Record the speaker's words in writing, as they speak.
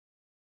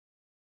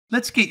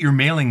Let's get your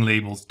mailing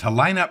labels to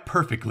line up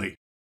perfectly.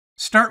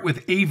 Start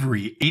with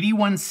Avery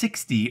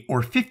 8160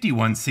 or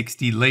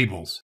 5160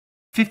 labels.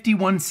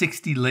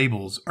 5160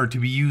 labels are to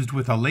be used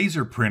with a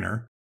laser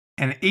printer,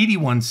 and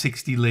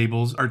 8160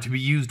 labels are to be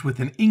used with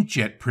an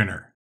inkjet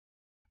printer.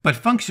 But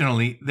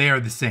functionally, they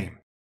are the same.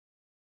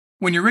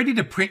 When you're ready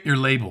to print your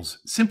labels,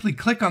 simply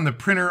click on the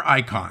printer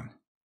icon.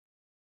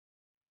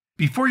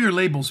 Before your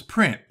labels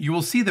print, you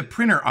will see the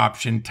printer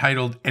option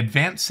titled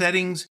Advanced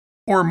Settings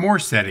or More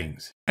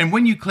Settings, and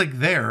when you click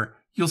there,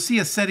 you'll see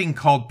a setting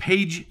called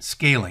Page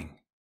Scaling.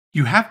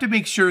 You have to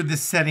make sure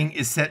this setting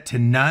is set to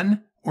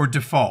None or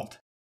Default.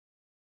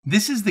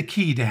 This is the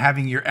key to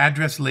having your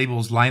address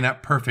labels line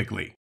up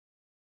perfectly.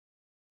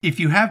 If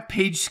you have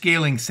page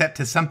scaling set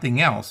to something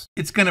else,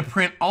 it's going to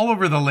print all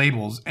over the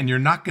labels and you're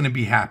not going to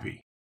be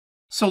happy.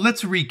 So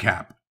let's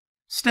recap.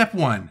 Step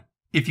 1.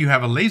 If you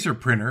have a laser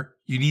printer,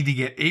 you need to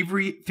get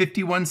Avery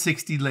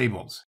 5160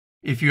 labels.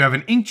 If you have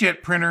an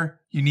inkjet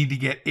printer, you need to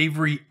get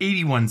Avery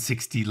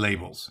 8160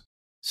 labels.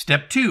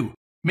 Step 2.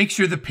 Make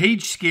sure the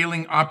page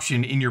scaling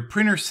option in your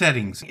printer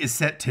settings is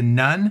set to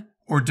None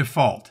or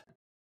Default.